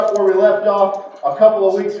up where we left off a couple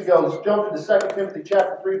of weeks ago. Let's jump into 2 Timothy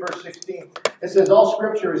chapter 3, verse 16. It says, all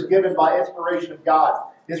Scripture is given by inspiration of God,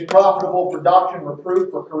 is profitable for doctrine,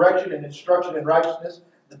 reproof, for correction, and instruction in righteousness,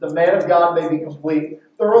 that the man of God may be complete,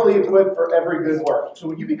 thoroughly equipped for every good work. So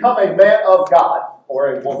when you become a man of God,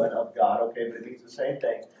 or a woman of God, okay, but it means the same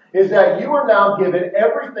thing, is that you are now given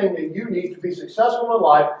everything that you need to be successful in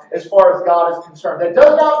life as far as God is concerned. That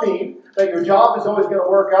does not mean that your job is always going to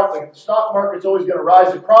work out, that the stock market's always going to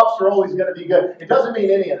rise, the crops are always going to be good. It doesn't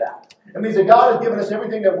mean any of that. It means that God has given us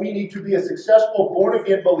everything that we need to be a successful,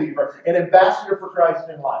 born-again believer, an ambassador for Christ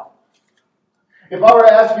in life. If I were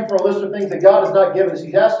to ask you for a list of things that God has not given us,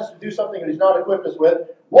 He's asked us to do something that He's not equipped us with,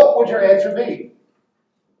 what would your answer be?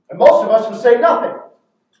 And most of us would say nothing.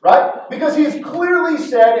 Right? Because He has clearly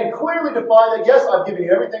said and clearly defined that, yes, I've given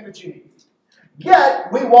you everything that you need.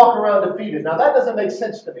 Yet, we walk around defeated. Now, that doesn't make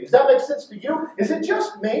sense to me. Does that make sense to you? Is it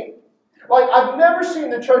just me? Like, I've never seen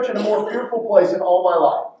the church in a more fearful place in all my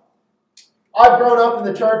life. I've grown up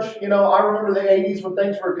in the church, I remember the 80s when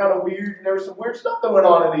things were kind of weird, and there was some weird stuff that went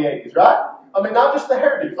on in the 80s, right? I mean, not just the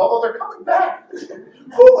hairdos, although they're coming back.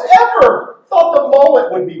 Whoever thought the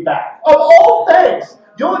mullet would be back? Of all things.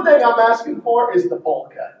 The only thing I'm asking for is the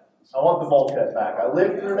bowl cut. I want the bowl cut back. I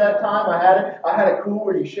lived through that time. I had it. I had it cool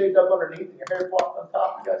where you shaved up underneath and your hair flopped on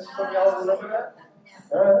top. You guys, some of y'all remember that?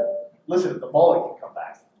 All right. Listen, if the mullet can come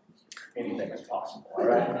back, anything is possible. All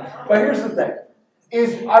right. But here's the thing: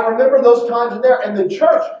 is I remember those times in there, and the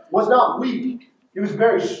church was not weak. It was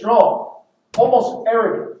very strong, almost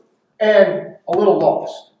arrogant, and a little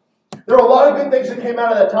lost. There were a lot of good things that came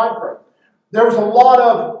out of that time frame. There was a lot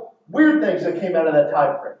of weird things that came out of that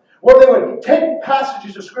time frame, where they would take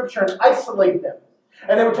passages of Scripture and isolate them.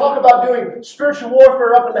 And they would talk about doing spiritual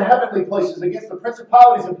warfare up in the heavenly places against the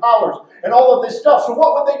principalities and powers and all of this stuff. So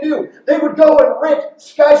what would they do? They would go and rent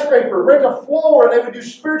skyscraper, rent a floor, and they would do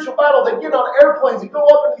spiritual battle. They'd get on airplanes and go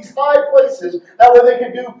up into these high places. That way they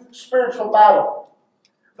could do spiritual battle.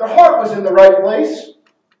 Their heart was in the right place.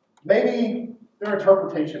 Maybe their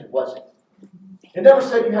interpretation wasn't. It never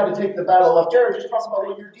said you had to take the battle up there. It just talked about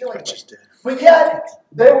what you're dealing with. But yet,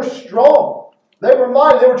 they were strong. They were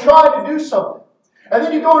mighty. They were trying to do something. And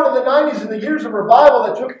then you go into the 90s and the years of revival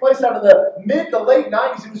that took place out of the mid to late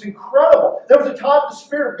 90s. It was incredible. There was a time of the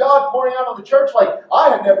Spirit of God pouring out on the church like I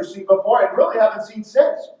had never seen before and really haven't seen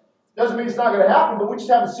since. Doesn't mean it's not going to happen, but we just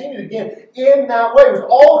haven't seen it again in that way. It was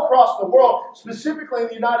all across the world, specifically in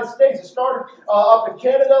the United States. It started up in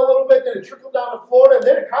Canada a little bit, then it trickled down to Florida, and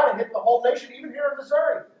then it kind of hit the whole nation, even here in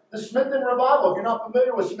Missouri. The Smithton Revival. If you're not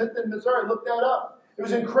familiar with Smithton, Missouri, look that up. It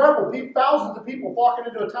was incredible. Thousands of people flocking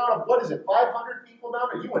into a town of, 500 people down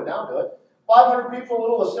there? You went down to it. 500 people, a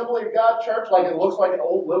little Assembly of God church, like it looks like an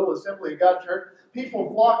old little Assembly of God church.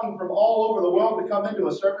 People flocking from all over the world to come into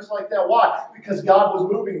a service like that. Why? Because God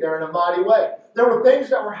was moving there in a mighty way. There were things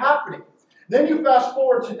that were happening. Then you fast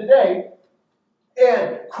forward to today,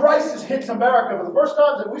 and crisis hits America for the first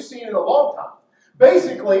time that we've seen in a long time.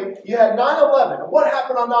 Basically, you had 9/11. And what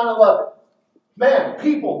happened on 9/11? Man,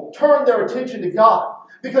 people turned their attention to God.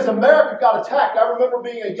 Because America got attacked. I remember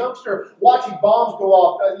being a youngster watching bombs go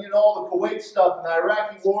off, all the Kuwait stuff and the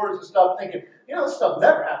Iraqi wars and stuff, thinking, this stuff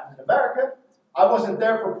never happened in America. I wasn't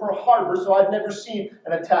there for Pearl Harbor, so I'd never seen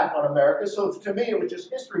an attack on America. So to me, it was just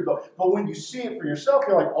history book. But when you see it for yourself,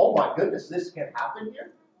 you're like, oh my goodness, this can happen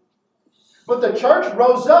here? But the church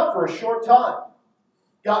rose up for a short time.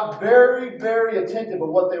 Got very, very attentive of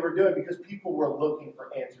what they were doing because people were looking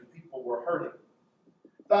for answers. People were hurting.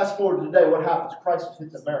 Fast forward to today, what happens? Crisis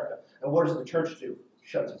hits America. And what does the church do?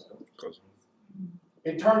 Shuts its door.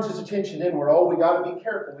 It turns its attention inward. Oh, we got to be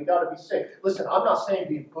careful. We got to be safe. Listen, I'm not saying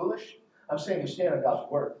be foolish. I'm saying you stand on God's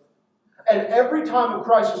word. And every time of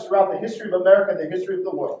crisis throughout the history of America and the history of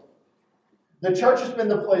the world, the church has been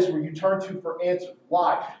the place where you turn to for answers.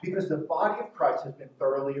 Why? Because the body of Christ has been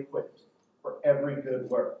thoroughly equipped for every good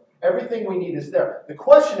work. Everything we need is there. The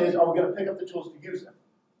question is, are we going to pick up the tools to use them?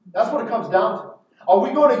 That's what it comes down to. Are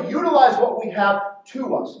we going to utilize what we have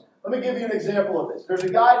to us? Let me give you an example of this. There's a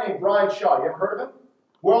guy named Brian Shaw. You ever heard of him?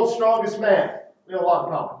 World's strongest man. We have a lot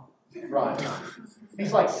in common. Brian.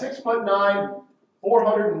 He's like 6'9",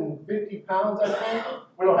 450 pounds, I think.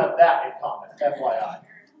 We don't have that in common, FYI.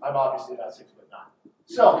 I'm obviously not 6'9".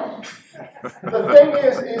 So, the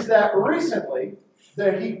thing is that recently,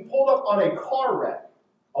 that he pulled up on a car wreck.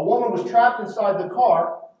 A woman was trapped inside the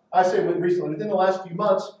car. I say recently, within the last few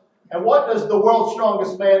months. And what does the world's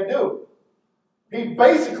strongest man do? He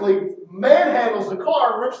basically manhandles the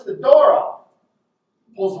car, rips the door off,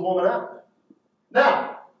 pulls the woman out.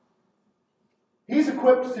 Now, he's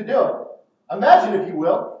equipped to do it. Imagine, if you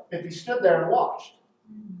will, if he stood there and watched.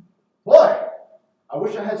 Boy, I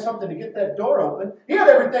wish I had something to get that door open. He had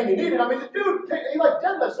everything he needed. I mean, the dude, he like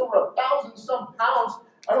deadlifts over 1,000 some pounds.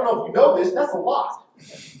 I don't know if you know this. That's a lot.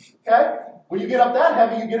 Okay? When you get up that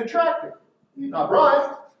heavy, you get a tractor. Now,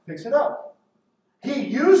 Brian picks it up. He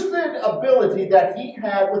used the ability that he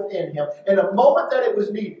had within him in a moment that it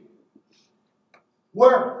was needed.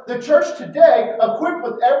 Where the church today, equipped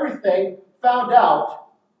with everything, found out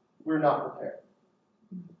we're not prepared.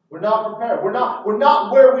 We're not prepared. We're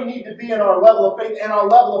not where we need to be in our level of faith and our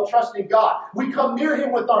level of trusting God. We come near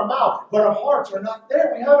Him with our mouth, but our hearts are not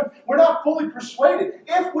there. We're not fully persuaded.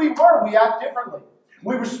 If we were, we act differently.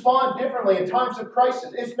 We respond differently in times of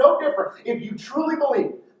crisis. It's no different. If you truly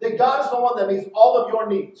believe that God is the one that meets all of your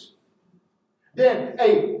needs, then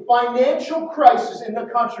a financial crisis in the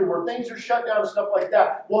country where things are shut down and stuff like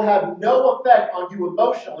that will have no effect on you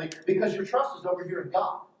emotionally because your trust is over here in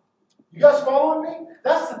God. You guys following me?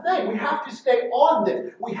 That's the thing. We have to stay on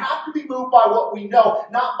this. We have to be moved by what we know,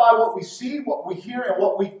 not by what we see, what we hear, and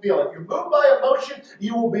what we feel. If you're moved by emotion,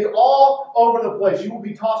 you will be all over the place. You will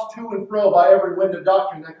be tossed to and fro by every wind of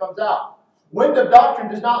doctrine that comes out. Wind of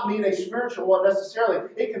doctrine does not mean a spiritual one necessarily.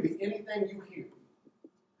 It can be anything you hear.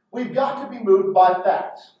 We've got to be moved by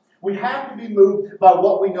facts. We have to be moved by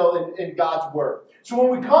what we know in God's Word. So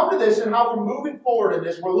when we come to this and how we're moving forward in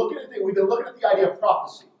this, we've been looking at the idea of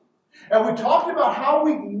prophecy. And we talked about how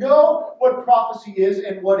we know what prophecy is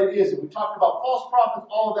and what it isn't. We talked about false prophets,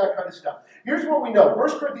 all of that kind of stuff. Here's what we know.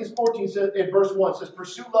 1 Corinthians 14 says, in verse 1 says,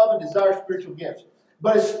 pursue love and desire spiritual gifts,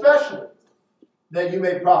 but especially that you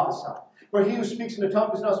may prophesy. For he who speaks in the tongue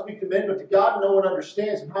does not speak to men, but to God no one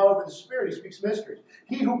understands. And however the Spirit, he speaks mysteries.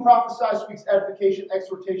 He who prophesies speaks edification,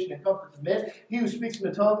 exhortation, and comfort to men. He who speaks in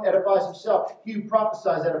the tongue edifies himself. He who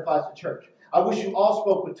prophesies edifies the church. I wish you all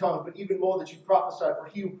spoke with tongues, but even more that you prophesy, for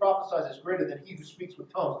he who prophesies is greater than he who speaks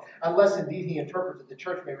with tongues, unless indeed he interprets that the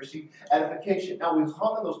church may receive edification. Now we've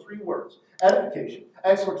hung on those three words, edification,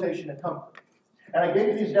 exhortation, and comfort. And I gave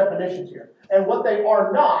you these definitions here. And what they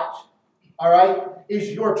are not, all right,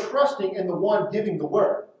 is you're trusting in the one giving the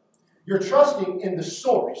word. You're trusting in the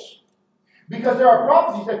source. Because there are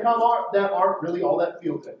prophecies that come out that aren't really all that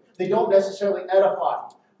feel good. They don't necessarily edify.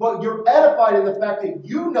 But you're edified in the fact that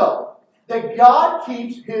you know that God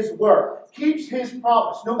keeps His word, keeps His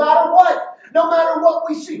promise. No matter what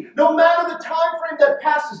we see, no matter the time frame that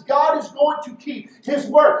passes, God is going to keep His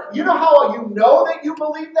word. You know how you know that you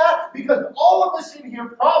believe that? Because all of us in here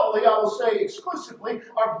probably, I will say exclusively,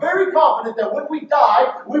 are very confident that when we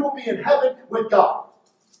die, we will be in heaven with God.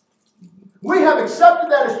 We have accepted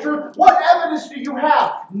that as true. What evidence do you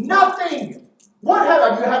have? Nothing.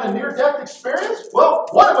 Have you had a near-death experience? Well,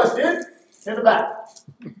 one of us did, in the back.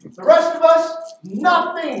 The rest of us,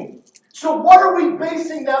 nothing. So what are we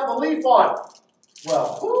basing that belief on?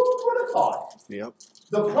 Well, who would have thought? Yep.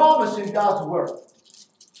 The promise in God's word.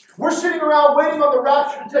 We're sitting around waiting on the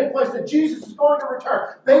rapture to take place, that Jesus is going to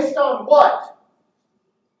return. Based on what?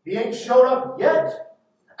 He ain't showed up yet.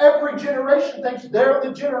 Every generation thinks they're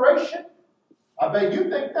the generation. I bet you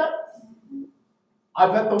think that. I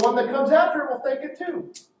bet the one that comes after will think it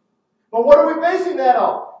too. But what are we basing that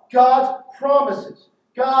on? God's promises.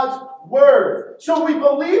 God's word. So we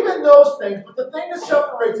believe in those things, but the thing that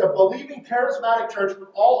separates a believing charismatic church from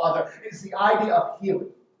all other is the idea of healing.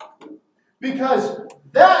 Because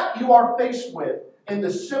that you are faced with in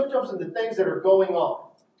the symptoms and the things that are going on.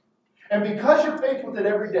 And because you're faced with it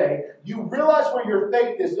every day, you realize where your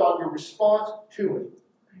faith is on your response to it.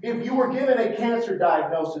 If you were given a cancer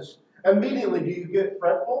diagnosis, immediately do you get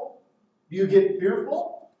fretful? Do you get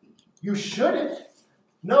fearful? You shouldn't.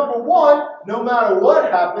 Number one, no matter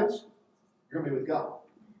what happens, you're going to be with God.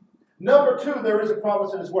 Number two, there is a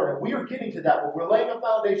promise in His Word. And we are getting to that, but we're laying a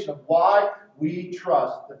foundation of why we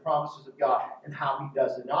trust the promises of God and how He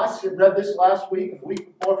does it. Now, I read this last week and the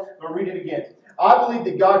week before, but I'll read it again. I believe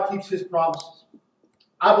that God keeps His promises.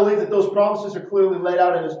 I believe that those promises are clearly laid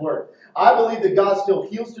out in His Word. I believe that God still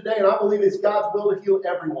heals today, and I believe it's God's will to heal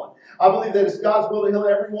everyone. I believe that it's God's will to heal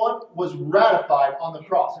everyone was ratified on the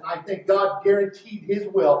cross, and I think God guaranteed His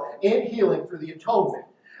will in healing through the atonement.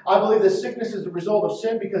 I believe that sickness is a result of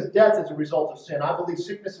sin because death is a result of sin. I believe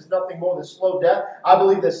sickness is nothing more than slow death. I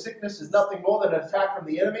believe that sickness is nothing more than an attack from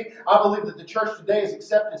the enemy. I believe that the church today has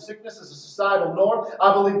accepted sickness as a societal norm.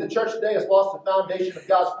 I believe the church today has lost the foundation of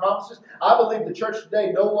God's promises. I believe the church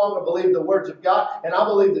today no longer believes the words of God. And I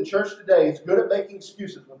believe the church today is good at making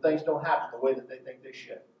excuses when things don't happen the way that they think they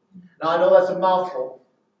should. Now, I know that's a mouthful,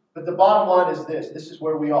 but the bottom line is this. This is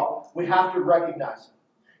where we are. We have to recognize it.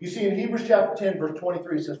 You see, in Hebrews chapter 10, verse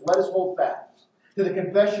 23, it says, let us hold fast to the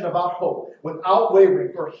confession of our hope without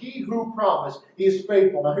wavering, for He who promised is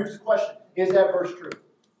faithful. Now, here's the question. Is that verse true?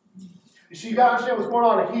 You see, you got to understand what's going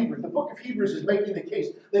on in Hebrews. The book of Hebrews is making the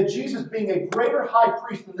case that Jesus, being a greater high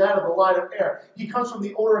priest than that of the line of Aaron, he comes from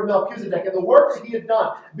the order of Melchizedek. And the work that he had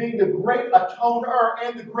done, being the great atoner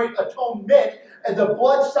and the great atonement, and the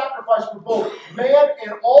blood sacrifice for both man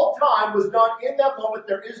and all time was done in that moment.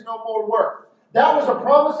 There is no more work. That was a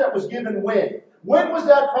promise that was given when? When was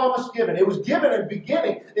that promise given? It was given in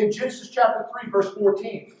beginning in Genesis chapter 3, verse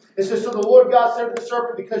 14. It says, so the Lord God said to the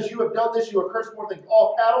serpent, because you have done this, you are cursed more than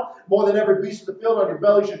all cattle, more than every beast of the field. On your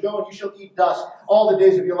belly shall go, and you shall eat dust all the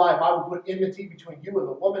days of your life. I will put enmity between you and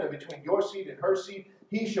the woman, and between your seed and her seed.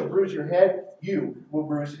 He shall bruise your head, you will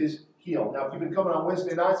bruise his heel. Now, if you've been coming on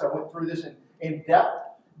Wednesday nights, I went through this in depth.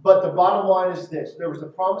 But the bottom line is this. There was the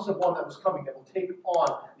promise of one that was coming that will take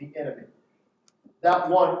on the enemy. That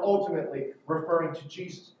one ultimately referring to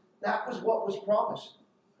Jesus. That was what was promised.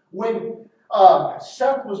 When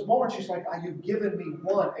Seth was born, she's like, you've given me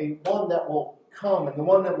one that will come and the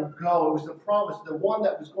one that will go. It was the promise, the one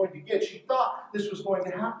that was going to get. She thought this was going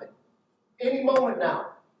to happen. Any moment now,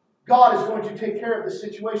 God is going to take care of the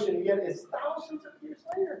situation, and yet it's thousands of years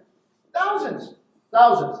later. Thousands.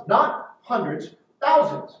 Not hundreds,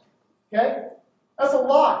 thousands. Okay? That's a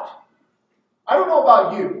lot. I don't know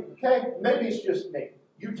about you, okay? Maybe it's just me.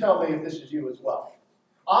 You tell me if this is you as well.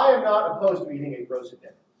 I am not opposed to eating a frozen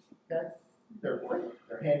dinner. Okay? They're quick,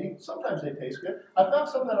 they're handy, sometimes they taste good. I found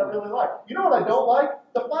some that I really like. You know what I don't like?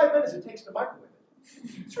 The 5 minutes it takes to microwave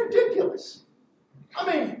it. It's ridiculous. I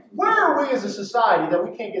mean, where are we as a society that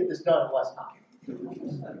we can't get this done in less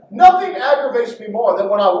time? Nothing aggravates me more than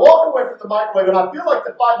when I walk away from the microwave and I feel like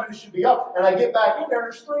the 5 minutes should be up, and I get back in there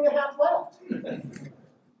and there's 3.5 left.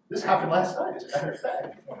 This happened last night, as a matter of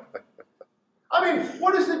fact. I mean,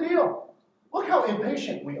 what is the deal? Look how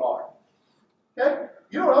impatient we are. Okay?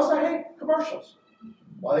 You know what else I hate? Commercials.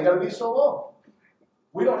 Why they got to be so long?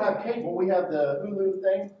 We don't have cable. We have the Hulu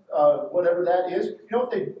thing, whatever that is. You know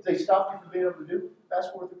what they stopped you from being able to do?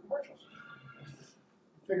 Fast forward the commercials.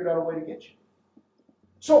 Figured out a way to get you.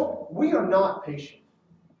 So we are not patient.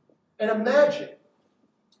 And imagine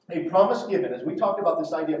a promise given, as we talked about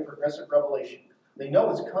this idea of progressive revelation. They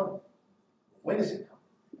know it's coming. When is it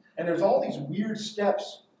coming? And there's all these weird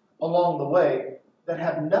steps along the way that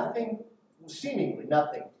have nothing, seemingly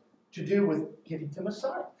nothing, to do with getting to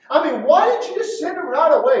Messiah. I mean, why didn't you just send him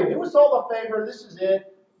right away? Do us all a favor. This is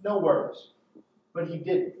it. No worries. But he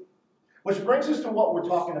didn't. Which brings us to what we're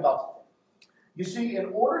talking about today. You see, in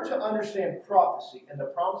order to understand prophecy and the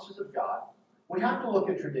promises of God, we have to look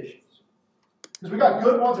at traditions. Because we got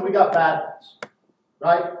good ones and we got bad ones.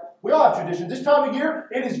 Right? We all have traditions. This time of year,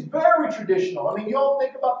 it is very traditional. I mean, you all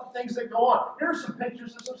think about the things that go on. Here are some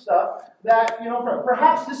pictures of some stuff that,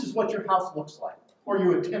 perhaps this is what your house looks like. Or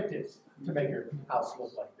you attempted to make your house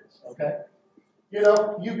look like this, okay?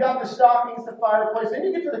 You've got the stockings, the fireplace, then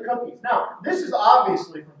you get to the cookies. Now, this is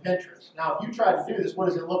obviously from Pinterest. Now, if you try to do this, what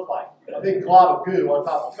does it look like? A big glob of goo on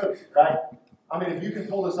top of cookies, right? I mean, if you can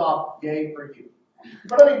pull this off, yay for you.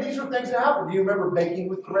 But I mean, these are things that happen. Do you remember baking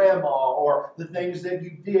with grandma or the things that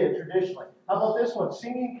you did traditionally? How about this one?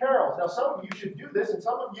 Singing carols. Now, some of you should do this and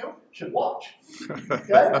some of you should watch.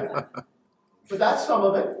 Okay? But that's some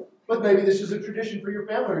of it. But maybe this is a tradition for your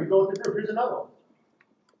family or you go with the group. Here's another one.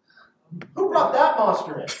 Who brought that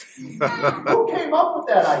monster in? Who came up with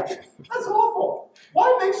that idea? That's awful.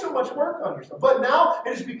 Why make so much work on yourself? But now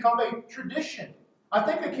it has become a tradition. I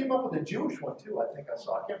think they came up with a Jewish one too, I think I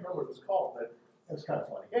saw. I can't remember what it was called, but it was kind of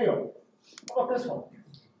funny. Anyway, how about this one?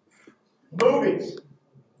 Movies.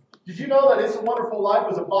 Did you know that It's a Wonderful Life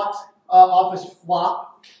was a box office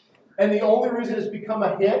flop? And the only reason it's become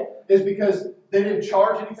a hit is because they didn't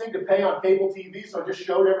charge anything to pay on cable TV, so it just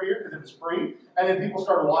showed every year because it was free. And then people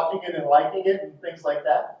started watching it and liking it and things like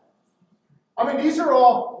that. I mean, these are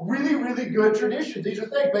all really, really good traditions. These are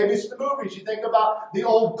things. Maybe it's the movies. You think about the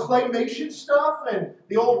old claymation stuff and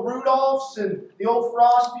the old Rudolphs and the old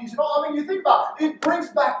Frosties. I mean, you think about it. It brings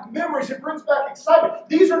back memories. It brings back excitement.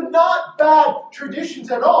 These are not bad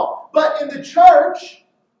traditions at all. But in the church,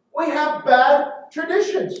 we have bad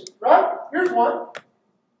traditions, right? Here's one.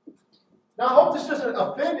 Now, I hope this doesn't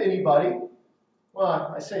offend anybody.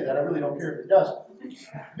 Well, I say that. I really don't care if it does.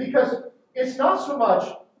 Because it's not so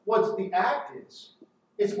much what the act is.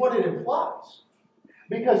 It's what it implies.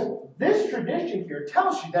 Because this tradition here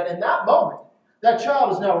tells you that in that moment, that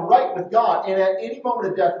child is now right with God, and at any moment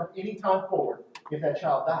of death from any time forward, if that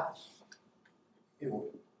child dies, it will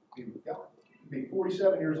be with God. It will be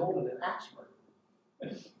 47 years old and an axe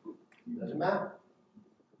murder. It doesn't matter.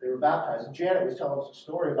 They were baptized. And Janet was telling us a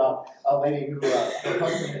story about a lady who, her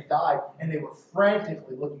husband had died, and they were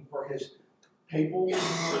frantically looking for his papal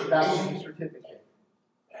baptism certificate.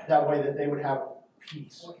 That way that they would have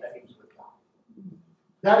peace that he was with God.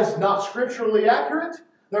 That is not scripturally accurate.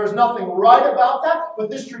 There is nothing right about that. But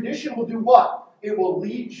this tradition will do what? It will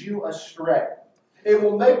lead you astray. It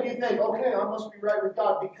will make you think, okay, I must be right with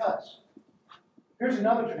God because. Here's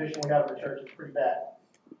another tradition we have in the church that's pretty bad.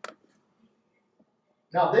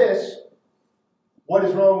 Now what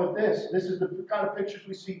is wrong with this? This is the kind of pictures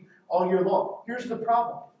we see all year long. Here's the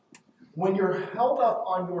problem. When you're held up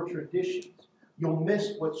on your traditions, you'll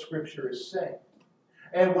miss what Scripture is saying.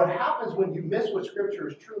 And what happens when you miss what Scripture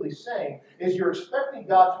is truly saying is you're expecting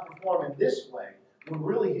God to perform in this way, when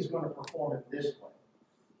really He's going to perform in this way.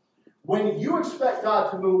 When you expect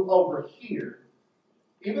God to move over here,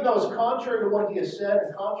 even though it's contrary to what He has said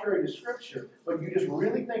and contrary to Scripture, but you just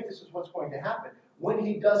really think this is what's going to happen, when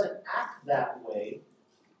He doesn't act that way,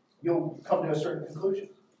 you'll come to a certain conclusion.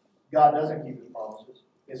 God doesn't keep His promises.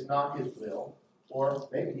 It's not His will. Or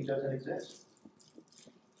maybe He doesn't exist.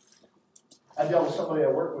 I dealt with somebody I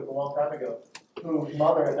worked with a long time ago whose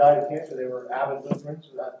mother had died of cancer. They were avid Lutherans.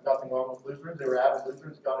 Nothing wrong with Lutherans. They were avid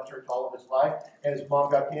Lutherans, gone to church all of his life, and his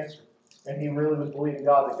mom got cancer. And he really was believing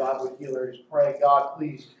God that God would heal her. He's praying, God,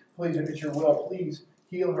 please, if it's your will, please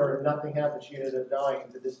heal her. And nothing happened. She ended up dying.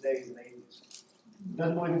 To this day, he's an atheist. He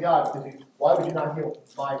doesn't believe in God because why would you not heal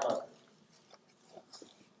my mother?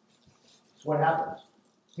 So what happens?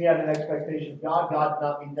 He had an expectation of God. God did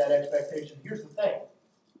not meet that expectation. Here's the thing.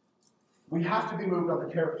 We have to be moved on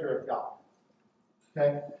the character of God.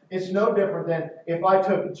 Okay? It's no different than if I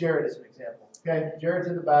took Jared as an example. Okay? Jared's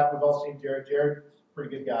in the back. We've all seen Jared. Jared's a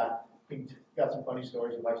pretty good guy. He's got some funny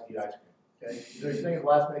stories. He likes to eat ice cream. Okay? So he's thinking of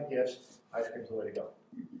last-minute gifts. Ice cream's the way to go.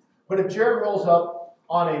 But if Jared rolls up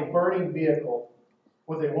on a burning vehicle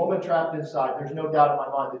with a woman trapped inside, there's no doubt in my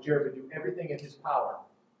mind that Jared would do everything in his power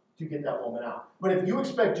to get that woman out. But if you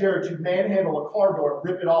expect Jared to manhandle a car door and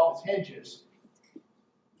rip it off its hinges,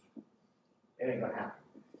 it ain't going to happen.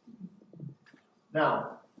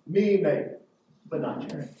 Now, me, maybe, but not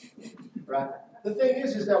Jared. Right? The thing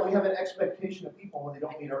is that we have an expectation of people. When they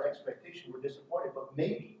don't meet our expectation, we're disappointed. But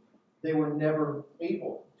maybe they were never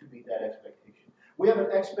able to meet that expectation. We have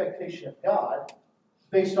an expectation of God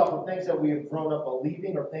based off of things that we have grown up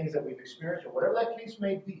believing or things that we've experienced or whatever that case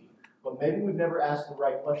may be. But maybe we've never asked the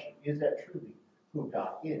right question. Is that truly who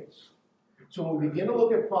God is? So when we begin to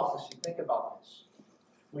look at prophecy, think about this.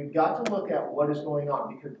 We've got to look at what is going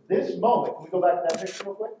on. Because this moment, can we go back to that picture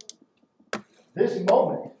real quick? This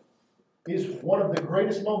moment is one of the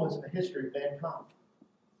greatest moments in the history of mankind.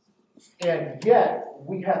 And yet,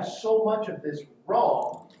 we have so much of this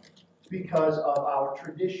wrong because of our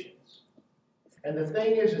traditions. And the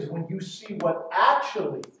thing is when you see what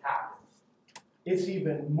actually happened, it's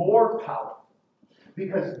even more powerful.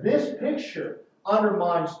 Because this picture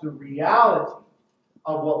undermines the reality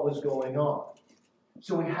of what was going on.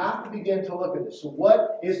 So we have to begin to look at this. So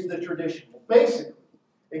what is the tradition? Well, basically,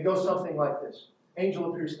 it goes something like this.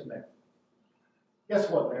 Angel appears to Mary. Guess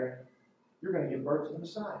what, Mary? You're going to give birth to the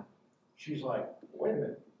Messiah. She's like, wait a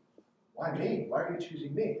minute. Why me? Why are you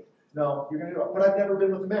choosing me? No, you're going to do it. But I've never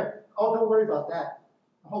been with a man. Oh, don't worry about that.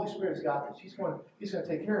 The Holy Spirit's got this. He's going to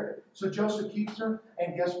take care of it. So Joseph keeps her,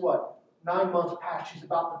 and guess what? 9 months pass. She's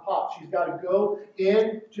about to pop. She's got to go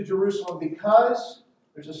into Jerusalem because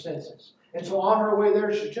there's a census. And so on her way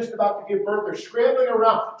there, she's just about to give birth. They're scrambling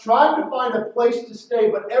around, trying to find a place to stay,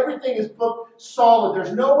 but everything is booked solid.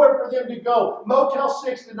 There's nowhere for them to go. Motel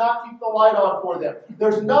 6 did not keep the light on for them.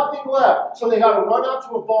 There's nothing left. So they got to run out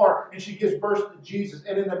to a barn, and she gives birth to Jesus.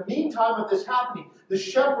 And in the meantime of this happening, the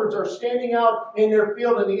shepherds are standing out in their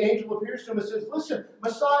field, and the angel appears to them and says, listen,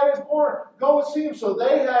 Messiah is born. Go and see him. So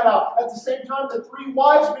they head out. At the same time, the 3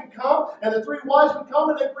 wise men come, and the 3 wise men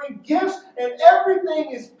come, and they bring gifts, and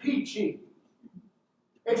everything is peachy.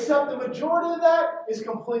 Except the majority of that is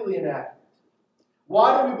completely inaccurate.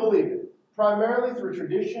 Why do we believe it? Primarily through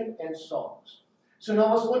tradition and songs. So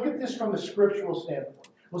now let's look at this from the scriptural standpoint.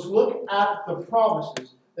 Let's look at the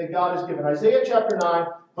promises that God has given. Isaiah chapter 9,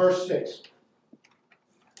 verse 6.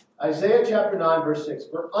 Isaiah chapter 9, verse 6.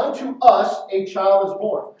 For unto us a child is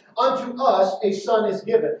born. Unto us a son is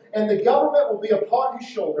given. And the government will be upon his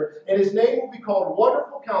shoulder. And his name will be called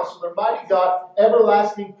Wonderful Counselor, Mighty God,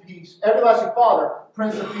 Everlasting Peace, Everlasting Father,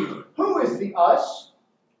 Prince of Peace. Who is the us?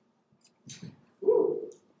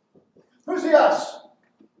 Who's the us?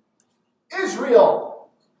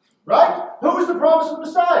 Israel. Right? Who is the promise of the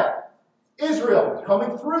Messiah? Israel.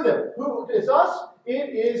 Coming through them. Who is us? It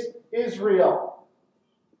is Israel.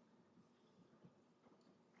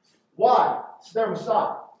 Why? It's their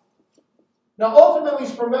Messiah. Now, ultimately,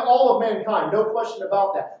 it's for all of mankind. No question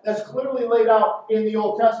about that. That's clearly laid out in the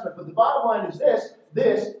Old Testament. But the bottom line is this.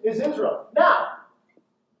 This is Israel. Now,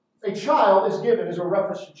 a child is given as a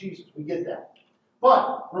reference to Jesus. We get that.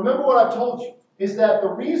 But remember what I've told you, is that the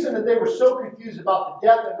reason that they were so confused about the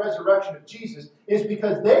death and resurrection of Jesus is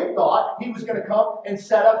because they thought he was going to come and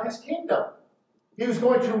set up his kingdom. He was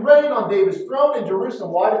going to reign on David's throne in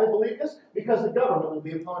Jerusalem. Why do they believe this? Because the government will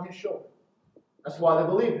be upon his shoulder. That's why they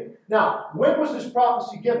believed it. Now, when was this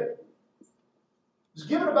prophecy given? It was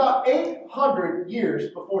given about 800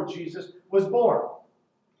 years before Jesus was born.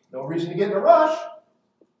 No reason to get in a rush.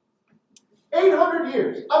 800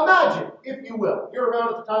 years. Imagine, if you will. You're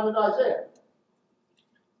around at the time of Isaiah.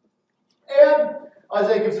 And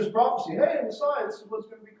Isaiah gives this prophecy. Hey, Messiah, this is what's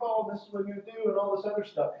going to be called. This is what you're going to do and all this other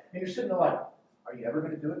stuff. And you're sitting there like, are you ever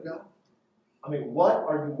going to do it, God? I mean, what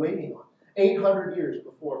are you waiting on? 800 years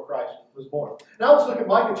before Christ was born. Now let's look at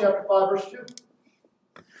Micah chapter 5, verse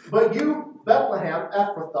 2. But you, Bethlehem,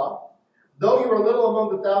 Ephrathah, though you are little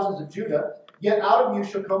among the thousands of Judah, yet out of you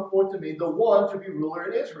shall come forth to me the one to be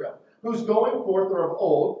ruler in Israel, whose going forth are of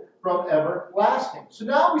old, from everlasting. So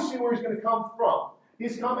now we see where he's going to come from.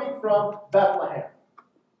 He's coming from Bethlehem.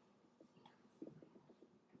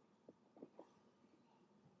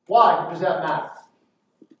 Why does that matter?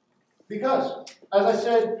 Because, as I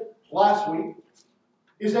said last week,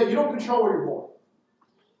 is that you don't control where you're born.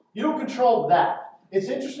 You don't control that. It's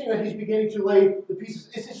interesting that he's beginning to lay the pieces.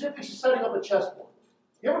 It's as if he's setting up a chessboard.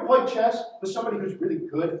 You ever played chess with somebody who's really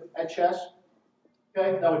good at chess?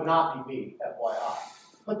 Okay, that would not be me, FYI.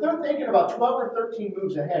 But they're thinking about 12 or 13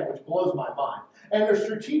 moves ahead, which blows my mind. And they're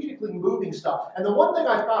strategically moving stuff. And the one thing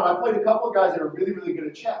I found, I played a couple of guys that are really, really good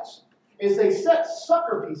at chess, is they set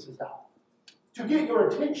sucker pieces out to get your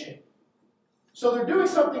attention. So they're doing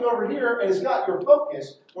something over here, and it's got your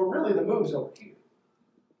focus, but really the move's over here.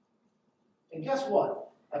 And guess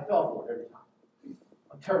what? I fell for it every time.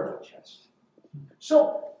 I'm terrible at chess.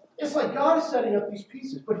 So it's like God is setting up these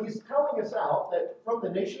pieces, but he's telling us out that from the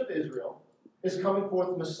nation of Israel is coming forth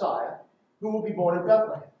the Messiah who will be born in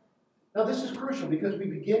Bethlehem. Now this is crucial because we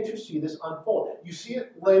begin to see this unfold. You see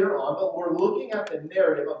it later on, but we're looking at the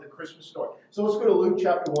narrative of the Christmas story. So let's go to Luke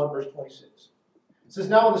chapter 1, verse 26. It says,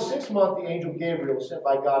 Now in the 6th month the angel Gabriel was sent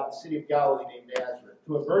by God to the city of Galilee named Nazareth,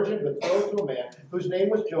 to a virgin betrothed to a man whose name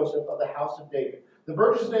was Joseph of the house of David. The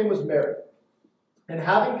virgin's name was Mary. And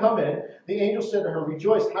having come in, the angel said to her,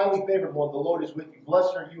 Rejoice, highly favored one, the Lord is with you.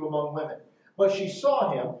 Blessed are you among women. But she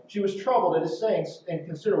saw him, she was troubled at his sayings, and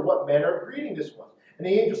considered what manner of greeting this was. And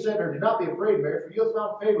the angel said to her, Do not be afraid, Mary, for you have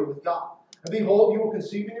found favor with God. And behold, you will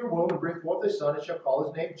conceive in your womb and bring forth a son, and shall call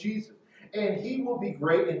his name Jesus. And he will be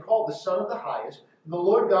great and called the Son of the Highest. And the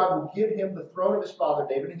Lord God will give him the throne of his father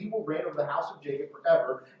David, and he will reign over the house of Jacob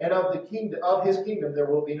forever. And of his kingdom there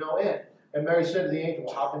will be no end. And Mary said to the angel,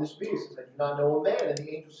 Well, how can this be? Since I do not know a man. And the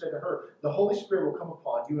angel said to her, The Holy Spirit will come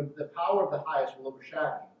upon you, and the power of the highest will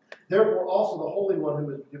overshadow you. Therefore also the Holy One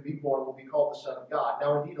who is to be born will be called the Son of God.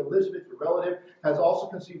 Now indeed Elizabeth, your relative, has also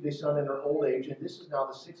conceived a son in her old age, and this is now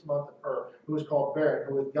the 6th month of her, who is called barren,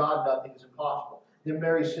 for with God nothing is impossible. Then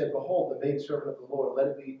Mary said, Behold, the maidservant of the Lord, let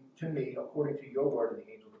it be to me according to your word. And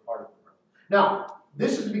the angel departed from her. Now,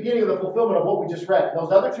 this is the beginning of the fulfillment of what we just read.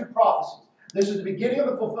 Those other two prophecies. This is the beginning of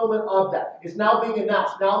the fulfillment of that. It's now being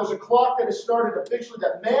announced. Now there's a clock that has started officially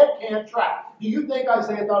that man can't track. Do you think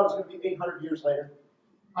Isaiah thought it was going to be 800 years later?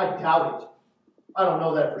 I doubt it. I don't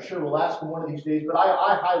know that for sure. We'll ask him one of these days, but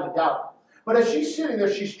I highly doubt it. But as she's sitting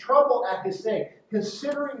there, she's troubled at his saying,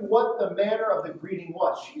 considering what the manner of the greeting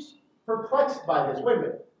was. She's perplexed by this. Wait a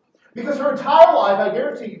minute. Because her entire life, I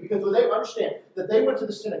guarantee you, because they understand that they went to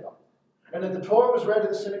the synagogue, and that the Torah was read in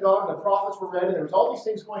the synagogue, and the prophets were read, and there was all these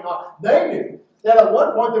things going on. They knew that at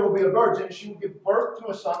one point there will be a virgin, and she will give birth to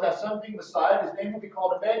a son, that son being Messiah, his name will be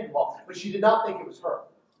called Emmanuel. But she did not think it was her.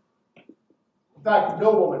 In fact,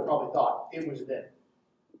 no woman probably thought it was them.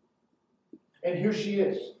 And here she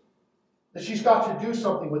is. That she's got to do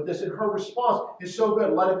something with this, and her response is so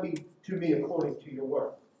good. Let it be to me according to your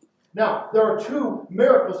word. Now, there are two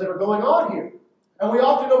miracles that are going on here. And we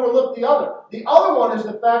often overlook the other. The other one is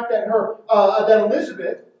the fact that that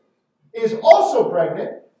Elizabeth is also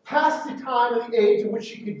pregnant, past the time of the age in which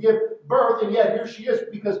she could give birth, and yet here she is,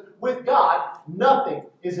 because with God, nothing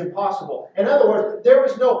is impossible. In other words, there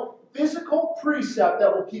is no physical precept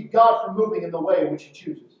that will keep God from moving in the way in which he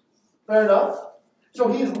chooses. Fair enough? So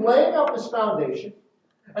he is laying out this foundation.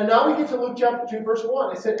 And now we get to Luke chapter 2, verse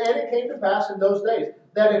 1. It said, And it came to pass in those days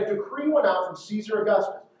that a decree went out from Caesar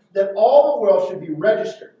Augustus that all the world should be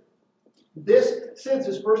registered. This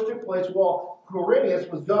census first took place while Quirinius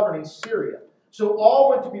was governing Syria. So all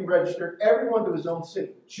went to be registered, everyone to his own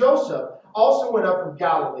city. Joseph also went up from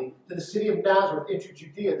Galilee to the city of Nazareth into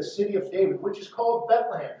Judea, the city of David, which is called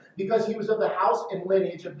Bethlehem, because he was of the house and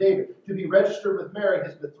lineage of David, to be registered with Mary,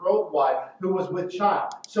 his betrothed wife, who was with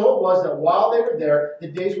child. So it was that while they were there, the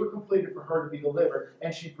days were completed for her to be delivered,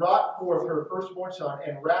 and she brought forth her firstborn son,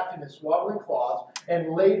 and wrapped him in swaddling cloths,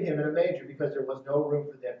 and laid him in a manger, because there was no room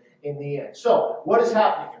for them in the inn. So, what is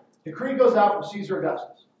happening here? Decree goes out from Caesar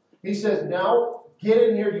Augustus. He says, now, get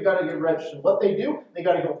in here, you got to get registered. What they do, they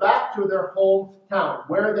got to go back to their hometown,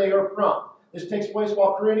 where they are from. This takes place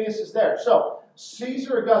while Quirinius is there. So,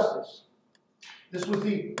 Caesar Augustus, this was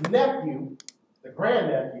the nephew, the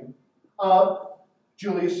grandnephew, of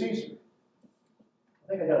Julius Caesar.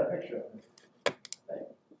 I think I got a picture of him.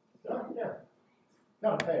 Oh, yeah.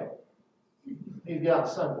 Got a tail. He's got a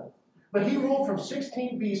Sunday. But he ruled from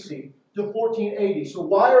 16 BC to 14 AD. So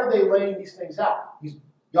why are they laying these things out?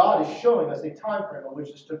 God is showing us a time frame in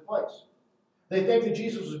which this took place. They think that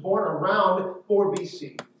Jesus was born around 4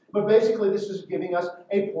 BC. But basically this is giving us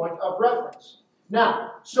a point of reference.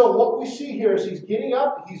 Now, so what we see here is he's getting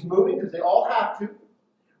up, he's moving, because they all have to.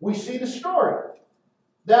 We see the story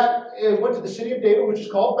that it went to the city of David, which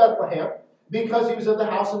is called Bethlehem, because he was of the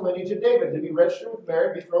house and lineage of David, to be registered with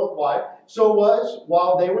Mary, betrothed wife. So it was,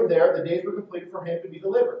 while they were there, the days were completed for him to be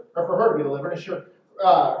delivered, or for her to be delivered. And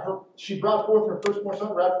she brought forth her firstborn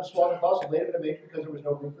son, wrapped in swaddling cloths, and laid him in a manger, because there was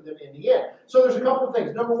no room for them in the inn. So there's a couple of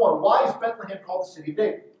things. Number one, why is Bethlehem called the city of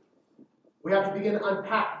David? We have to begin to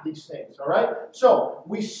unpack these things, all right? So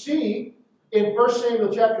we see in 1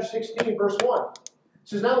 Samuel chapter 16, verse 1. It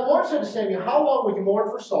says, now the Lord said to Samuel, how long will you mourn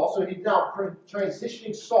for Saul? So he's now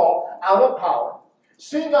transitioning Saul out of power.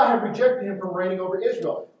 Seeing I have rejected him from reigning over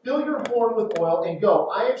Israel, fill your horn with oil and go.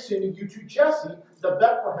 I am sending you to Jesse the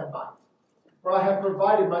Bethlehemite, for I have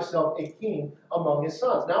provided myself a king among his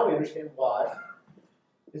sons. Now we understand why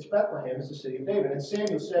it's Bethlehem, it's the city of David. And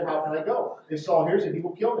Samuel said, how can I go? If Saul hears it, he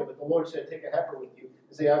will kill me. But the Lord said, take a heifer with you,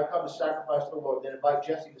 and say, I have come to sacrifice to the Lord. Then invite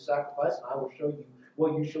Jesse to sacrifice, and I will show you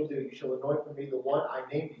what you shall do. You shall anoint for me the one I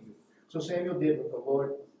named to you. So Samuel did what the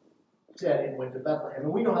Lord said and went to Bethlehem.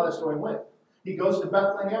 And we know how the story went. He goes to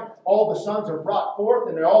Bethlehem. All the sons are brought forth,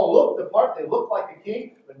 and they all look the part. They look like a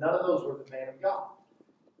king, but none of those were the man of God.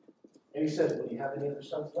 And he says, well, do you have any other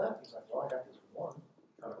sons left? He's like, well, I got this one.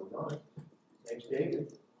 Kind of on it. Name's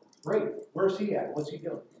David. Great. Where's he at? What's he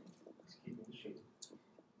doing? He's keeping the sheep.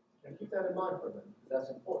 And keep that in mind for a minute.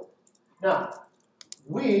 That's important. Now,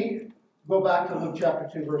 we go back to Luke chapter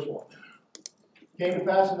 2, verse 1. Came to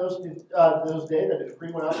pass in those days that a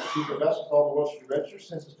decree went out to Caesar Augustus, all the world should be registered.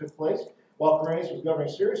 Since this took place while Quirinius was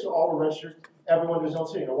governing Syria, so all were registered, everyone to his own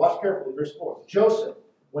city. Now watch carefully, verse 4. Joseph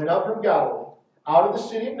went up from Galilee, out of the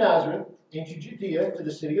city of Nazareth, into Judea, to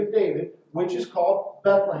the city of David, which is called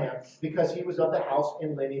Bethlehem, because he was of the house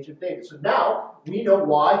and lineage of David. So now we know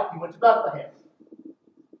why he went to Bethlehem.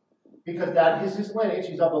 Because that is his lineage.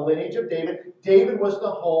 He's of the lineage of David. David was the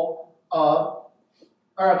home of,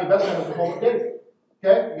 Bethlehem was the home of David.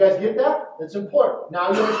 Okay, you guys get that? That's important.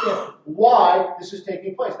 Now you understand why this is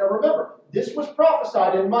taking place. Now remember, this was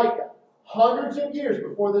prophesied in Micah hundreds of years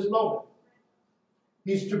before this moment.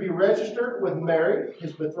 He's to be registered with Mary,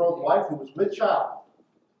 his betrothed wife, who was with child.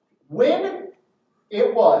 When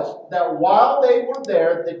it was that while they were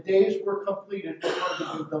there, the days were completed for her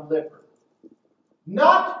to be delivered.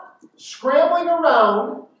 Not scrambling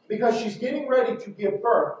around because she's getting ready to give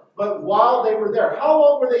birth, but while they were there. How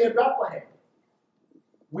long were they in Bethlehem?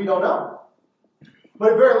 We don't know.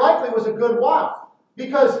 But it very likely was a good while.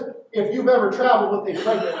 Because if you've ever traveled with a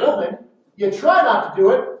pregnant woman, you try not to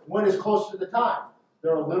do it when it's close to the time.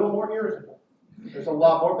 They're a little more irritable. There's a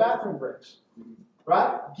lot more bathroom breaks.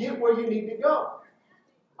 Right? Get where you need to go.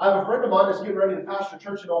 I have a friend of mine that's getting ready to pastor a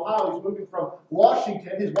church in Ohio. He's moving from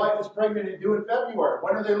Washington. His wife is pregnant and due in February.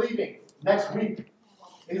 When are they leaving? Next week.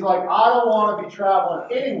 He's like, I don't want to be traveling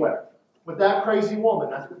anywhere with that crazy woman.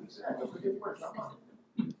 That's what he said. That's what his words, not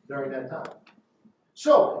mine. During that time.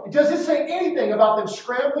 So, does it say anything about them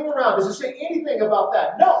scrambling around? Does it say anything about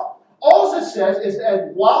that? No. All it says is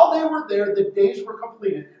that while they were there, the days were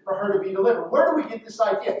completed for her to be delivered. Where do we get this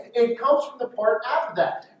idea? It comes from the part after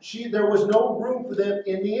that. There was no room for them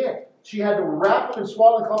in the inn. She had to wrap them in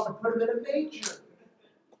swaddling cloths and put them in a manger.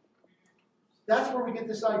 That's where we get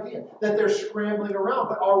this idea, that they're scrambling around.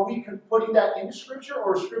 But are we putting that into Scripture,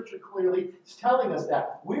 or is Scripture clearly telling us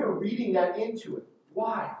that? We are reading that into it.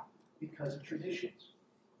 Why? Because of traditions.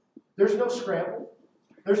 There's no scramble.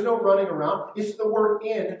 There's no running around. It's the word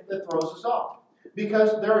in that throws us off.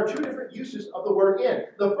 Because there are two different uses of the word in.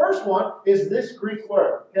 The first one is this Greek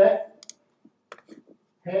word, okay?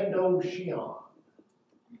 Pandoshion.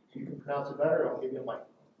 You can pronounce it better, I'll give you a mic.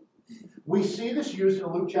 We see this used in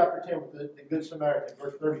Luke chapter 10 with the Good Samaritan,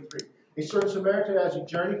 verse 33. A certain Samaritan, as he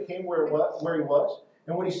journeyed, came where he was,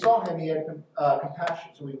 and when he saw him, he had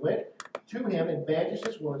compassion. So he went to him and bandaged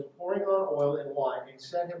his wounds, pouring on oil and wine, and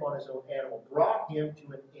set him on his own animal, brought him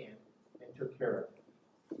to an inn, and took care of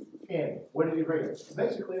him. Inn. What did he bring him?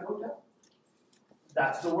 Basically a hotel.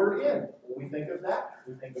 That's the word inn. When we think of that,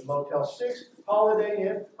 we think of Motel 6, Holiday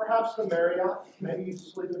Inn, perhaps the Marriott. Maybe you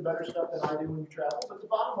sleep in better stuff than I do when you travel. But the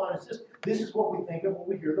bottom line is this. This is what we think of when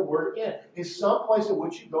we hear the word inn. It's some place at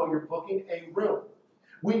which you go, you're booking a room.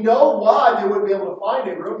 We know why they wouldn't be able to find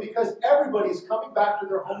a room, because everybody is coming back to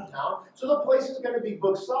their hometown, so the place is going to be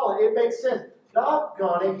booked solid. It makes sense.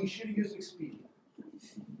 Doggone it, he should have used Expedia.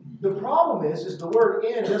 The problem is the word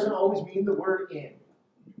inn doesn't always mean the word inn.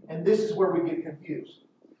 And this is where we get confused.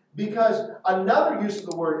 Because another use of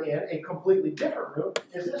the word inn, a completely different room,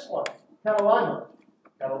 is this one, Catalima.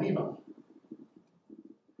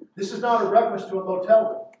 This is not a reference to a motel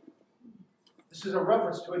room. This is a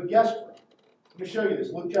reference to a guest room. Let me show you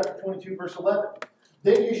this. Luke chapter 22, verse 11.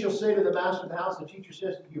 Then you shall say to the master of the house, the teacher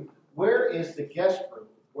says to you, where is the guest room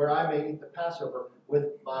where I may eat the Passover with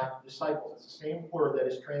my disciples? It's the same word that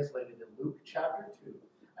is translated in Luke chapter 2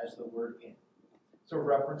 as the word inn. It's a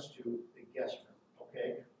reference to the guest room.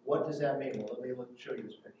 Okay? What does that mean? Well, let me show you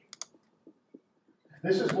this picture.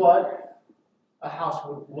 This is what a house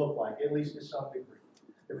would look like, at least to some degree.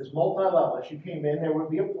 It was multi-level. As you came in, there would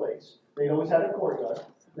be a place. They always had a courtyard.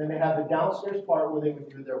 Then they had the downstairs part where they would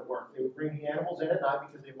do their work. They would bring the animals in at night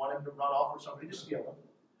because they wanted them to run off or somebody to steal them.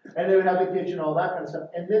 And they would have the kitchen, all that kind of stuff.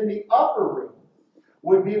 And then the upper room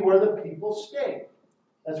would be where the people stayed.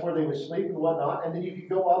 That's where they would sleep and whatnot. And then you could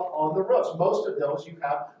go up on the roofs. Most of those, you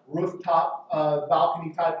have rooftop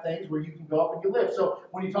balcony type things where you can go up and you live. So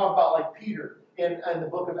when you talk about like Peter in the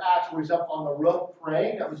book of Acts where he's up on the roof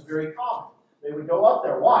praying, that was very common. They would go up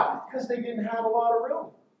there. Why? Because they didn't have a lot of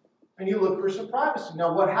room. And you look for some privacy.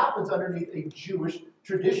 Now, what happens underneath a Jewish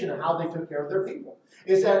tradition of how they took care of their people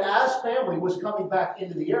is that as family was coming back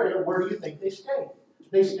into the area, where do you think they stayed?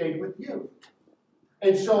 They stayed with you.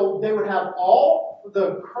 And so they would have all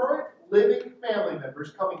the current living family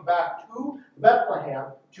members coming back to Bethlehem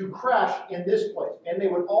to crash in this place. And they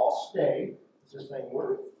would all stay, is this thing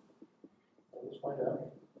word? Let's find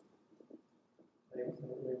out.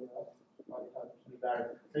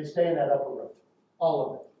 They stay in that upper room. All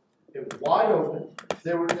of it. It was wide open.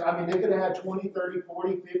 They could have had 20, 30,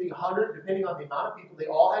 40, 50, 100, depending on the amount of people. They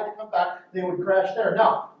all had to come back. They would crash there.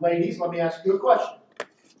 Now, ladies, let me ask you a question.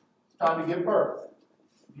 It's time to give birth.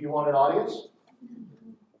 Do you want an audience?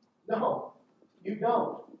 No, you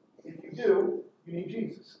don't. If you do, you need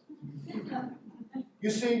Jesus. You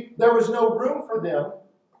see, there was no room for them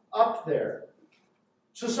up there.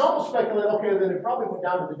 So some will speculate, okay, then it probably went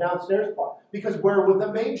down to the downstairs part. Because where would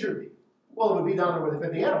the manger be? Well, it would be down there where they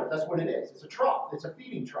fed the animals. That's what it is. It's a trough. It's a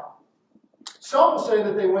feeding trough. Some will say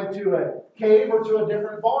that they went to a cave or to a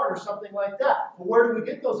different barn or something like that. But where do we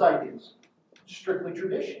get those ideas? Strictly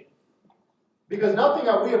tradition. Because nothing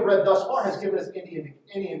that we have read thus far has given us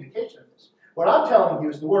any indication of this. What I'm telling you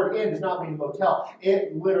is the word inn does not mean motel.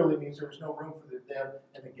 It literally means there was no room for them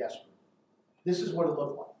in the guest room. This is what it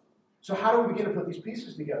looked like. So how do we begin to put these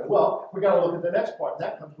pieces together? Well, we've got to look at the next part, and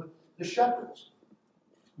that comes with the shepherds.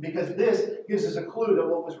 Because this gives us a clue to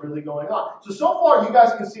what was really going on. So far, you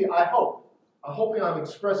guys can see, I'm hoping I'm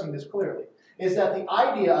expressing this clearly, is that the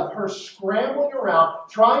idea of her scrambling around,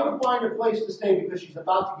 trying to find a place to stay because she's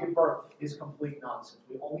about to give birth is complete nonsense.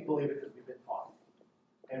 We only believe it because we've been taught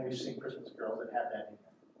it. And we've seen Christmas carols that have that in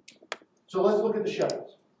there. So let's look at the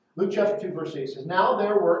shepherds. Luke chapter 2, verse 8 says, Now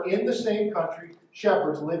there were in the same country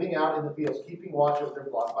shepherds living out in the fields, keeping watch over their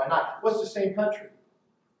flock by night. What's the same country?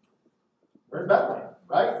 We're in Bethlehem,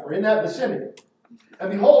 right? We're in that vicinity.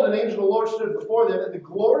 And behold, an angel of the Lord stood before them, and the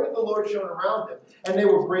glory of the Lord shone around them, and they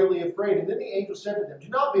were greatly afraid. And then the angel said to them, Do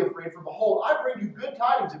not be afraid, for behold, I bring you good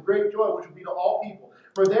tidings of great joy, which will be to all people.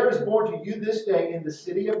 For there is born to you this day in the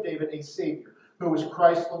city of David a Savior, who is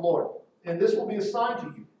Christ the Lord. And this will be a sign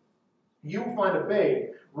to you. You will find a babe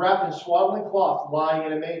wrapped in swaddling cloth, lying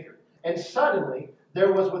in a manger. And suddenly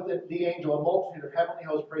there was with the angel a multitude of heavenly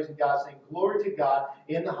hosts praising God, saying, Glory to God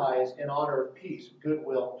in the highest, and on earth peace,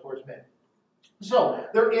 goodwill towards men. So,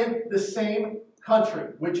 they're in the same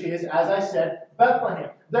country, which is, as I said, Bethlehem.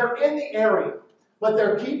 They're in the area, but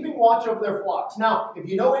they're keeping watch over their flocks. Now, if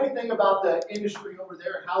you know anything about the industry over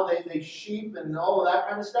there, how they sheep and all of that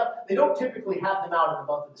kind of stuff, they don't typically have them out in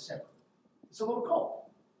the month of December. It's a little cold.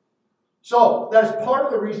 So that is part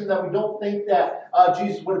of the reason that we don't think that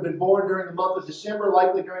Jesus would have been born during the month of December,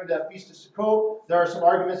 likely during the Feast of Sukkot. There are some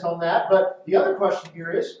arguments on that. But the other question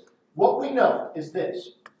here is, what we know is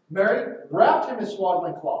this. Mary wrapped him in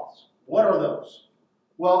swaddling cloths. What are those?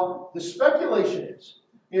 Well, the speculation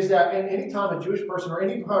is that in any time a Jewish person or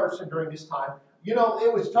any person during this time,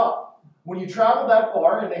 it was tough. When you traveled that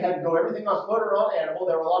far and they had to go everything on foot or on animal,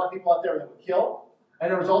 there were a lot of people out there that would kill.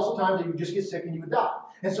 And there was also times that you would just get sick and you would die.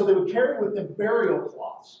 And so they would carry with them burial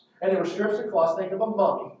cloths. And they were strips of cloths, think of a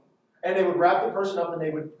mummy. And they would wrap the person up and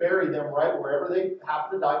they would bury them right wherever they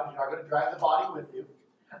happen to die, because you're not going to drag the body with you.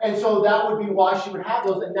 And so that would be why she would have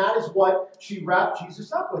those. And that is what she wrapped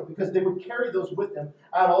Jesus up with, because they would carry those with them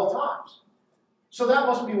at all times. So that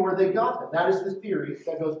must be where they got them. That is the theory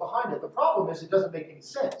that goes behind it. The problem is it doesn't make any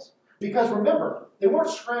sense. Because remember, they weren't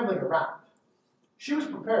scrambling around. She was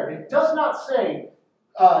prepared. It does not say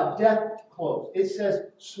death clothes. It says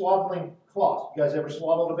swaddling cloths. You guys ever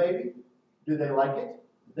swaddled a baby? Do they like it?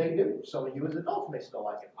 They do. Some of you as adults may still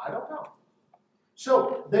like it. I don't know.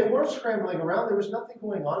 So they weren't scrambling around. There was nothing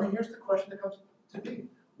going on. And here's the question that comes to be.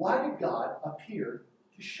 Why did God appear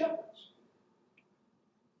to shepherds?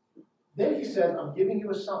 Then he says, I'm giving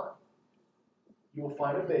you a sign. You will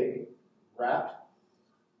find a baby wrapped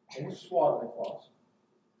in swaddling cloths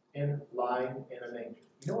and lying in a manger.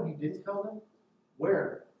 You know what he didn't tell them?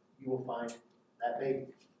 Where you will find that baby.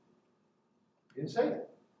 He didn't say that.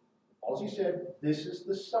 All he said, this is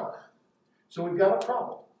the sign. So we've got a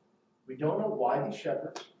problem. We don't know why these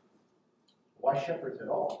shepherds, why shepherds at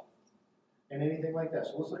all, and anything like that.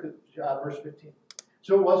 So let's look at verse 15.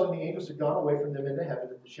 So it was when the angels had gone away from them into heaven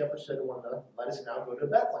that the shepherds said to one another, let us now go to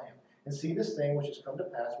Bethlehem and see this thing which has come to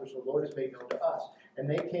pass, which the Lord has made known to us. And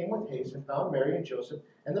they came with haste and found Mary and Joseph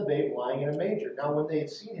and the babe lying in a manger. Now when they had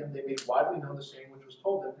seen him, they made widely known the saying which was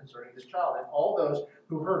told them concerning this child. And all those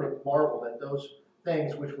who heard it marveled at those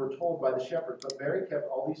things which were told by the shepherds. But Mary kept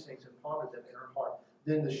all these things and pondered them in her heart.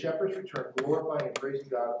 Then the shepherds returned, glorifying and praising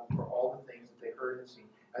God for all the things that they heard and seen,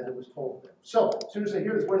 as it was told them. So, as soon as they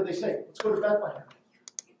hear this, what do they say? Let's go to Bethlehem.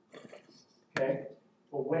 Okay?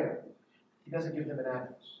 Well, where? He doesn't give them an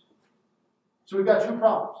address. So we've got two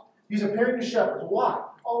problems. He's appearing to shepherds. Why?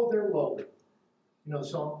 Oh, they're lowly. You know the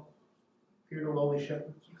song? Appear to lowly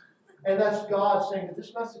shepherds. And that's God saying that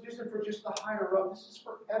this message isn't for just the higher up. This is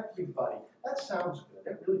for everybody. That sounds good.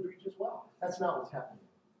 That really preaches well. That's not what's happening.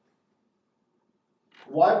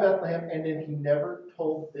 Why Bethlehem? And then he never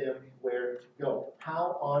told them where to go.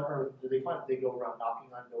 How on earth did they find it? Did they go around knocking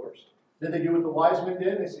on doors? Did they do what the wise men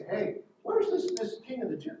did? They say, hey, where's this king of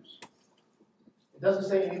the Jews? It doesn't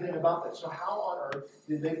say anything about that. So how on earth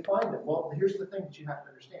did they find them? Well, here's the thing that you have to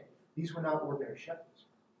understand. These were not ordinary shepherds.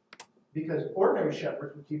 Because ordinary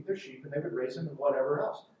shepherds would keep their sheep and they would raise them and whatever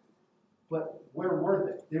else. But where were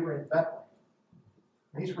they? They were in Bethlehem.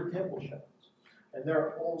 These were temple shepherds. And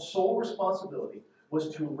their sole responsibility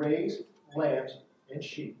was to raise lambs and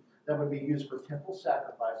sheep that would be used for temple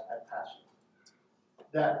sacrifice at Passover.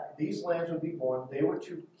 That these lambs would be born, they were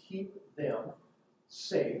to keep them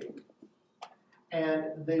safe,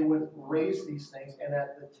 and they would raise these things, and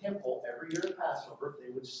at the temple, every year at Passover,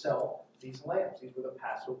 they would sell these lambs. These were the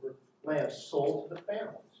Passover lambs sold to the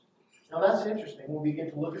families. Now that's interesting when we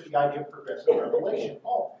begin to look at the idea of progressive revelation.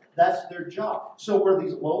 Oh, that's their job. So were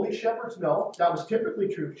these lowly shepherds? No, that was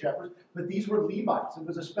typically true of shepherds, but these were Levites. It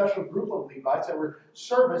was a special group of Levites that were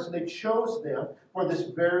servants, and they chose them for this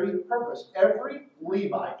very purpose. Every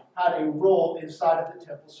Levite had a role inside of the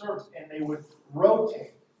temple service, and they would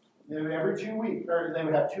rotate. Every 2 weeks, or they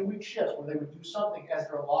would have 2-week shifts where they would do something as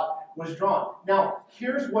their lot was drawn. Now,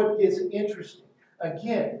 here's what gets interesting.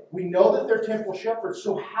 Again, we know that they're temple shepherds,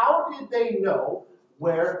 so how did they know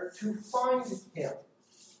where to find him?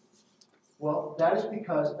 Well, that is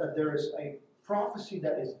because there is a prophecy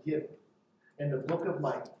that is given in the book of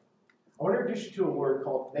Micah. I want to introduce you to a word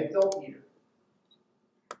called Migdal Eder.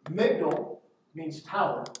 Migdal means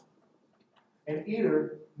tower, and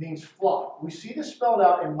Eder means flock. We see this spelled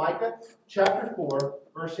out in Micah chapter 4,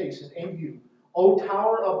 verse 8. It says, and you, O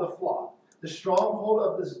tower of the flock, the stronghold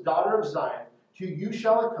of this daughter of Zion, to you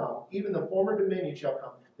shall it come, even the former dominion shall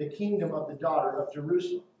come, the kingdom of the daughter of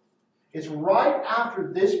Jerusalem. It's right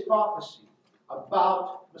after this prophecy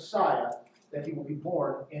about Messiah that he will be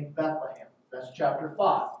born in Bethlehem. That's chapter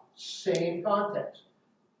 5. Same context.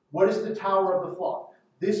 What is the tower of the flock?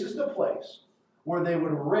 This is the place where they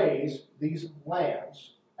would raise these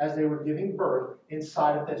lambs as they were giving birth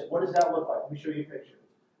inside of this. What does that look like? Let me show you a picture.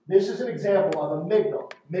 This is an example of a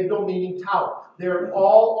migdal. Migdal meaning tower. They're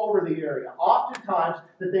all over the area. Oftentimes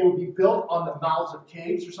that they would be built on the mouths of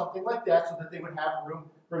caves or something like that so that they would have room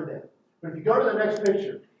for them. But if you go to the next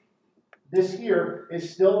picture, This here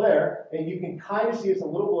is still there, and you can kind of see it's a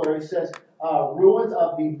little blurry. It says, ruins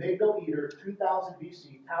of the Migdal Eder, 2000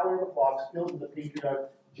 BC, Tower of the Flocks, filled with the patriarch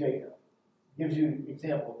Jacob. Gives you an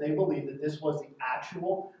example. They believe that this was the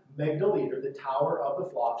actual Migdal Eder, the Tower of the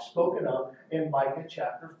Flocks, spoken of in Micah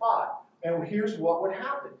chapter 5. And here's what would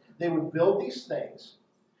happen. They would build these things,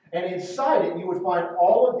 and inside it you would find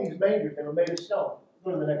all of these mangers. They were made of stone.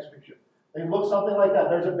 Go to the next picture. They look something like that.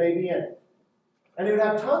 There's a baby in it. And they would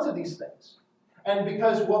have tons of these things. And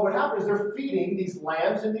because what would happen is they're feeding these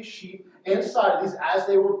lambs and these sheep inside of these as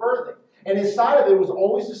they were birthing. And inside of it was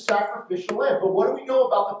always a sacrificial lamb. But what do we know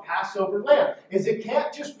about the Passover lamb? Is it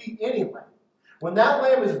can't just be any lamb. When that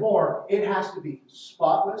lamb is born, it has to be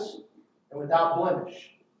spotless and without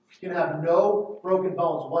blemish. It's going to have no broken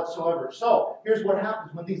bones whatsoever. So here's what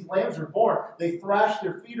happens. When these lambs are born, they thrash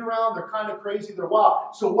their feet around. They're kind of crazy. They're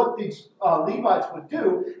wild. So what these Levites would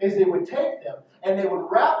do is they would take them and they would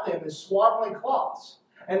wrap them in swaddling cloths.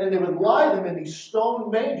 And then they would lie them in these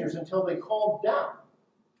stone mangers until they calmed down.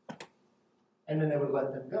 And then they would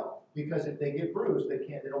let them go. Because if they get bruised, they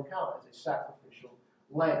don't count as a sacrificial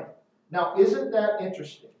lamb. Now, isn't that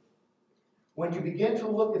interesting? When you begin to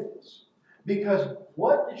look at this. Because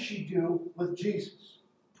what did she do with Jesus?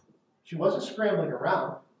 She wasn't scrambling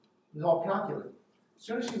around. It was all calculated. As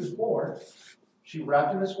soon as he was born, she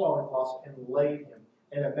wrapped him in swaddling cloths and laid him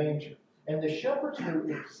in a manger. And the shepherds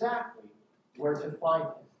knew exactly where to find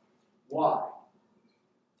him. Why?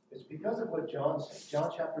 It's because of what John said.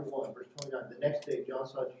 John chapter 1, verse 29. The next day, John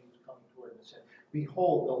saw Jesus coming toward him and said,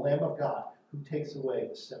 "Behold, the Lamb of God who takes away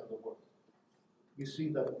the sin of the world." You see,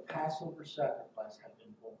 the Passover sacrifice had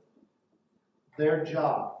been born. Their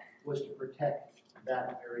job was to protect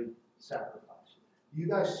that very sacrifice. You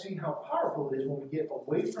guys see how powerful it is when we get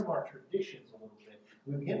away from our traditions a little bit.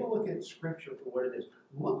 We begin to look at Scripture for what it is.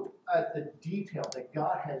 Look at the detail that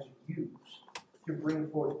God has used to bring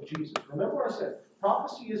forth Jesus. Remember what I said.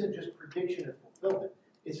 Prophecy isn't just prediction and fulfillment.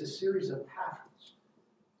 It's a series of patterns.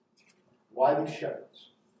 Why these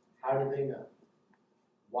shepherds? How did they know?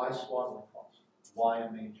 Why swaddling cloths? Why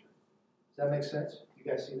a manger? Does that make sense? You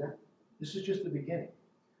guys see that? This is just the beginning.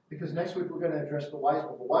 Because next week we're going to address the wise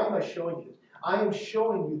men. But why am I showing you this? I am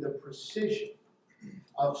showing you the precision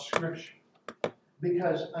of Scripture.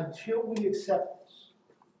 Because until we accept this,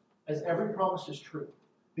 as every promise is true,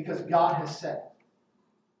 because God has said it,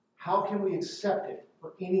 how can we accept it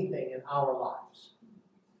for anything in our lives?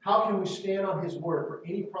 How can we stand on His word for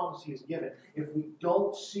any promise He has given if we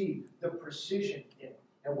don't see the precision in it?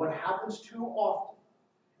 And what happens too often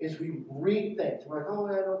is we read things. We're like, oh,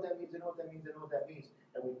 I know what that means, I know what that means, I know what that means.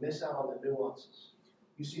 And we miss out on the nuances.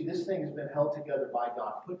 You see, this thing has been held together by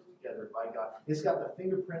God, put together by God. It's got the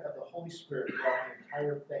fingerprint of the Holy Spirit throughout the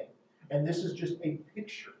entire thing. And this is just a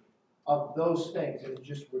picture of those things. And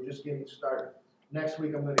we're just getting started. Next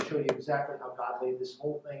week, I'm going to show you exactly how God laid this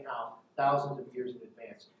whole thing out thousands of years in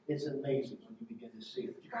advance. It's amazing when you begin to see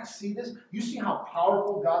it. But you guys see this? You see how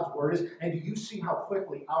powerful God's word is? And do you see how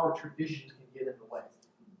quickly our traditions can get in the way?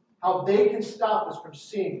 How they can stop us from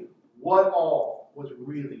seeing what all was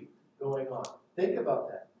really going on. Think about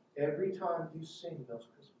that. Every time you sing those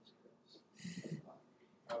Christmas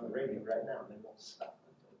carols on the radio right now, they won't stop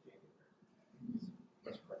until January.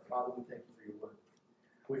 Let's pray. Father, we thank you for your word.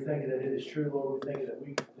 We thank you that it is true, Lord. We thank you that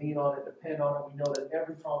we can lean on it, depend on it. We know that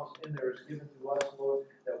every promise in there is given to us, Lord,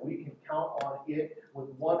 that we can count on it with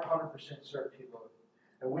 100% certainty, Lord.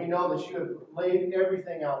 And we know that you have laid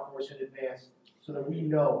everything out for us in advance so that we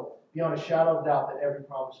know beyond a shadow of doubt that every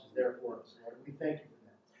promise is there for us, Lord. We thank you for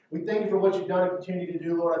that. We thank you for what you've done and continue to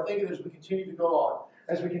do, Lord. I thank you that as we continue to go on,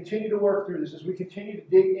 as we continue to work through this, as we continue to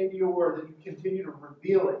dig into your word, that you continue to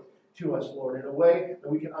reveal it to us, Lord, in a way that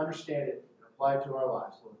we can understand it and apply it to our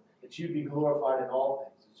lives, Lord. That you be glorified in all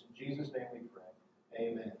things. It's in Jesus' name we pray.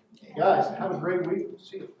 Amen. Guys, have a great week. We'll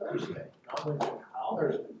see you Thursday. Not Wednesday.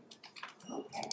 Thursday.